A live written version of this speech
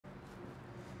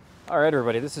All right,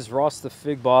 everybody, this is Ross the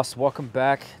Fig Boss. Welcome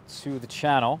back to the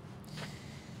channel.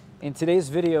 In today's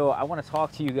video, I want to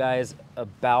talk to you guys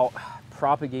about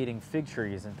propagating fig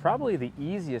trees, and probably the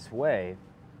easiest way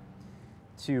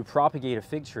to propagate a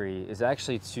fig tree is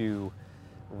actually to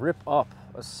rip up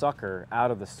a sucker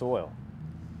out of the soil.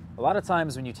 A lot of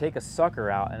times when you take a sucker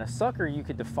out, and a sucker you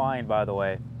could define, by the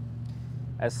way,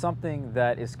 as something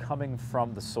that is coming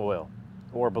from the soil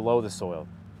or below the soil.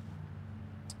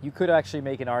 You could actually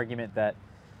make an argument that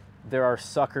there are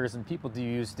suckers, and people do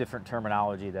use different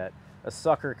terminology, that a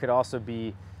sucker could also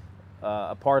be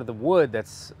a part of the wood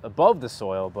that's above the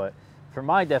soil, but for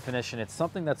my definition, it's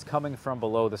something that's coming from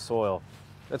below the soil.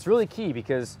 That's really key,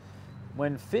 because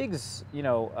when figs,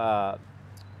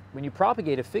 when you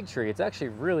propagate a fig tree, it's actually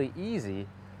really easy,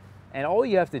 and all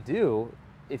you have to do,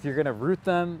 if you're gonna root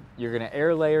them, you're gonna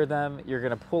air layer them, you're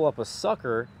gonna pull up a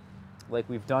sucker like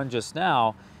we've done just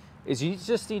now, is you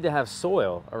just need to have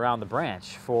soil around the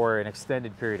branch for an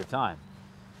extended period of time.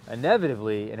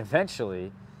 Inevitably and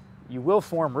eventually, you will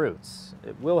form roots.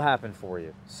 It will happen for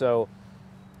you. So,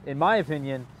 in my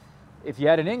opinion, if you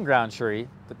had an in-ground tree,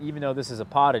 but even though this is a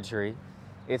potted tree,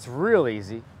 it's real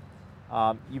easy.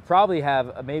 You probably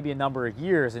have maybe a number of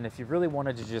years, and if you really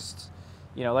wanted to just,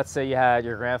 let's say you had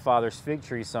your grandfather's fig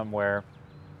tree somewhere,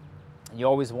 and you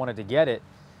always wanted to get it,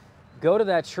 go to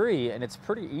that tree, and it's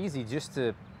pretty easy just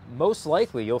to, most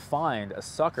likely you'll find a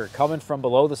sucker coming from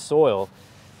below the soil.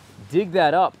 Dig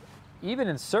that up. Even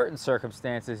in certain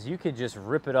circumstances, you can just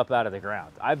rip it up out of the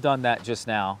ground. I've done that just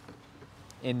now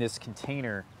in this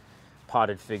container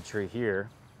potted fig tree here.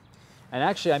 And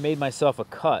actually I made myself a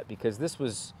cut, because this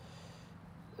was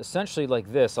essentially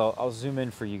like this. I'll zoom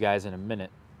in for you guys in a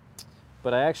minute.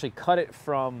 But I actually cut it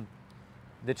from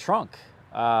the trunk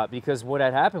because what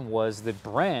had happened was the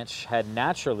branch had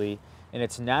naturally, in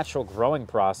its natural growing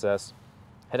process,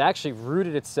 had actually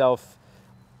rooted itself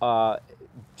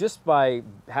just by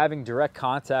having direct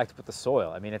contact with the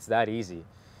soil. I mean, it's that easy.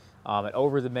 And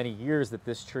over the many years that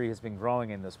this tree has been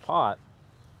growing in this pot,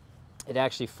 it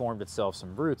actually formed itself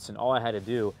some roots, and all I had to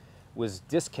do was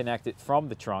disconnect it from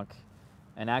the trunk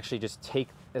and actually just take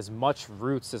as much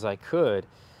roots as I could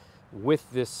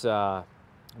with this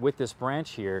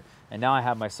branch here, and now I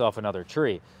have myself another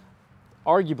tree.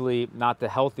 Arguably not the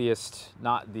healthiest,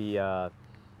 not the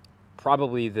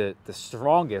probably the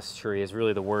strongest tree is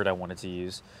really the word I wanted to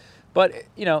use, but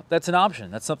that's an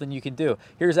option. That's something you can do.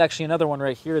 Here's actually another one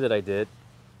right here that I did,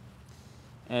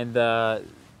 and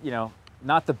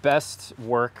not the best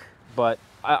work, but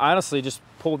I honestly just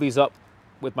pulled these up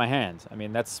with my hand. I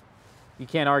mean, you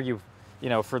can't argue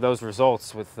for those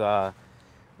results with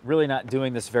really not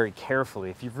doing this very carefully.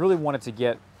 If you really wanted to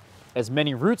get as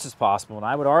many roots as possible, and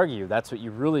I would argue that's what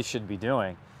you really should be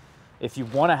doing. If you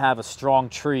want to have a strong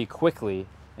tree quickly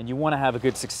and you want to have a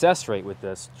good success rate with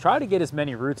this, try to get as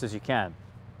many roots as you can.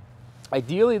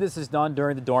 Ideally, this is done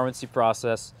during the dormancy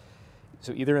process,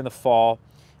 so either in the fall.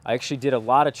 I actually did a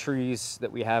lot of trees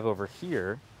that we have over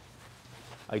here.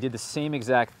 I did the same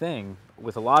exact thing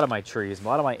with a lot of my trees, a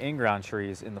lot of my in-ground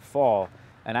trees in the fall,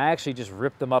 and I actually just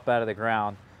ripped them up out of the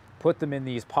ground, put them in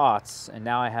these pots, and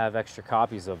now I have extra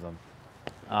copies of them.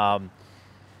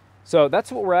 So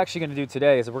that's what we're actually going to do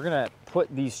today, is we're going to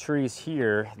put these trees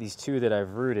here, these two that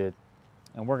I've rooted,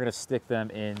 and we're going to stick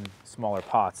them in smaller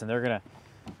pots, and they're going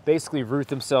to basically root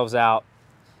themselves out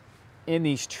in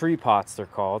these tree pots, they're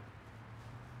called,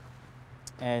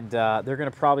 and they're going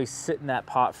to probably sit in that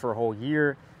pot for a whole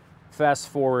year. Fast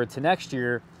forward to next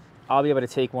year, I'll be able to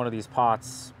take one of these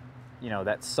pots,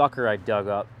 that sucker I dug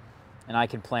up, and I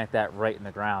can plant that right in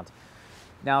the ground.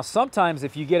 Now, sometimes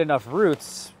if you get enough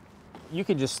roots, you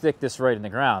can just stick this right in the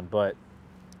ground, but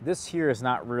this here is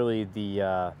not really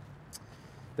the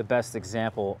best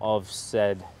example of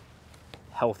said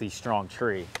healthy, strong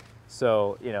tree.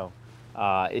 So,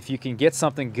 if you can get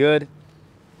something good,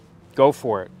 go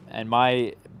for it. And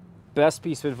my best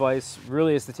piece of advice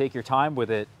really is to take your time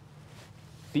with it.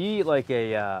 Be like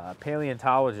a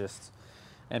paleontologist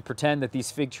and pretend that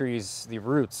these fig trees, the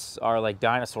roots, are like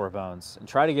dinosaur bones, and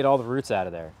try to get all the roots out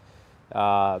of there.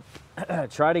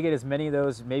 Try to get as many of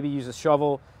those. Maybe use a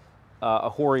shovel, a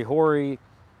hori-hori,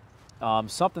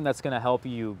 something that's going to help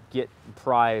you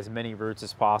pry as many roots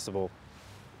as possible,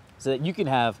 so that you can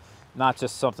have not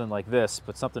just something like this,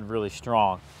 but something really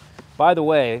strong. By the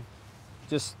way,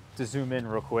 just to zoom in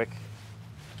real quick,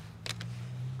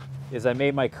 is I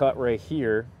made my cut right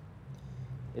here,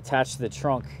 attached to the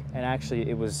trunk, and actually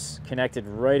it was connected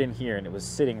right in here, and it was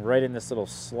sitting right in this little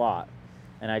slot,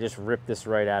 and I just ripped this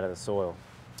right out of the soil.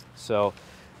 So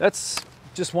that's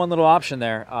just one little option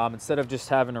there. Instead of just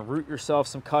having to root yourself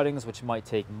some cuttings, which might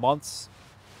take months,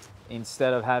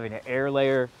 instead of having to air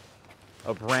layer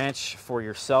a branch for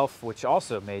yourself, which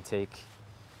also may take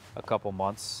a couple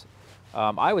months.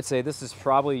 I would say this is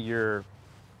probably your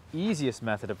easiest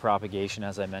method of propagation,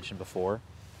 as I mentioned before.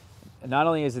 Not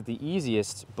only is it the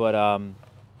easiest, but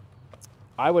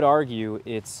I would argue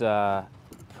it's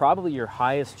probably your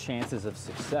highest chances of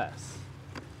success.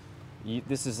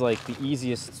 This is like the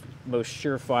easiest, most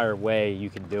surefire way you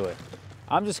can do it.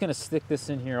 I'm just gonna stick this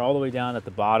in here all the way down at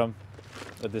the bottom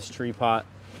of this tree pot.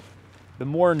 The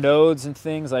more nodes and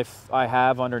things I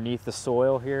have underneath the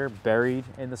soil here, buried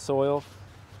in the soil,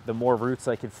 the more roots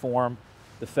I could form,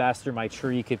 the faster my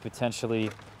tree could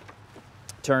potentially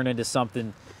turn into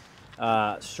something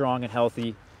strong and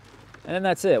healthy. And then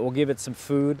that's it. We'll give it some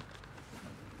food.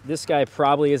 This guy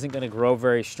probably isn't going to grow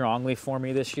very strongly for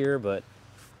me this year, but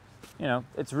you know,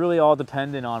 it's really all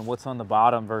dependent on what's on the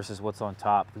bottom versus what's on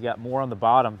top. If we got more on the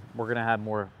bottom, we're going to have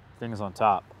more things on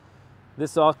top.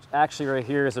 This actually right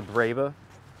here is a breva.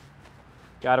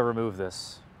 Got to remove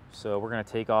this. So we're going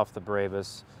to take off the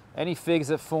brevas. Any figs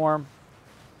that form,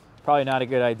 probably not a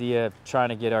good idea trying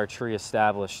to get our tree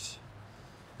established.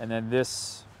 And then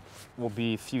this will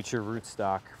be future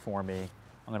rootstock for me.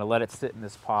 I'm going to let it sit in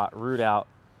this pot, root out,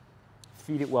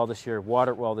 feed it well this year,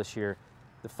 water it well this year.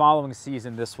 The following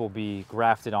season, this will be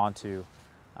grafted onto,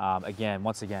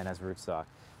 once again, as rootstock.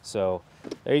 So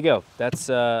there you go. That's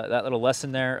that little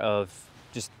lesson there of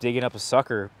just digging up a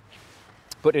sucker,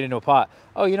 putting it into a pot.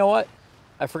 Oh, you know what?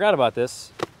 I forgot about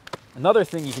this. Another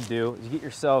thing you can do is you get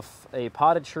yourself a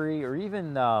potted tree or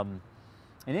even an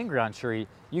in-ground tree.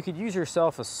 You could use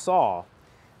yourself a saw.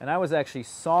 And I was actually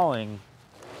sawing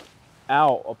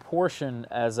out a portion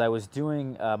as I was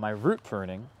doing my root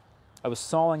pruning. I was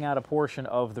sawing out a portion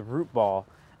of the root ball.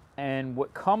 And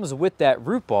what comes with that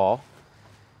root ball,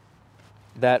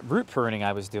 that root pruning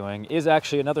I was doing, is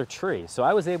actually another tree. So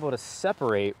I was able to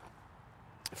separate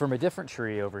from a different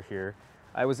tree over here.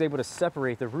 I was able to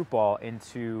separate the root ball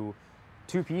into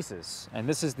two pieces. And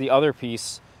this is the other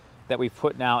piece that we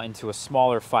put now into a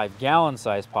smaller 5-gallon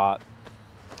size pot.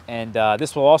 And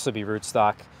this will also be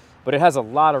rootstock, but it has a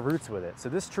lot of roots with it. So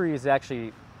this tree is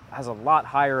actually has a lot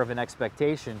higher of an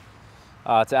expectation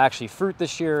to actually fruit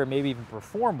this year and maybe even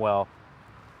perform well.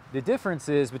 The difference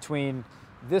is between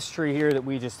this tree here that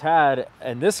we just had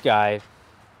and this guy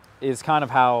is kind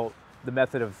of how the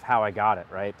method of how I got it,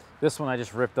 right? This one I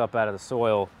just ripped up out of the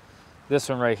soil. This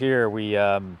one right here, we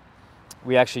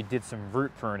actually did some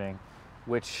root pruning,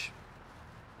 which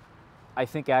I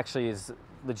think actually is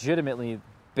legitimately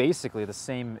basically the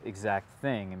same exact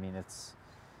thing. I mean, it's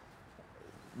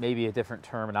maybe a different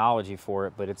terminology for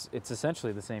it, but it's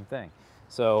essentially the same thing.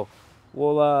 So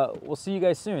we'll see you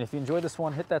guys soon. If you enjoyed this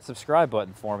one, hit that subscribe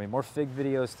button for me. More fig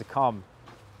videos to come.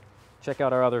 Check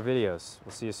out our other videos.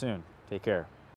 We'll see you soon. Take care.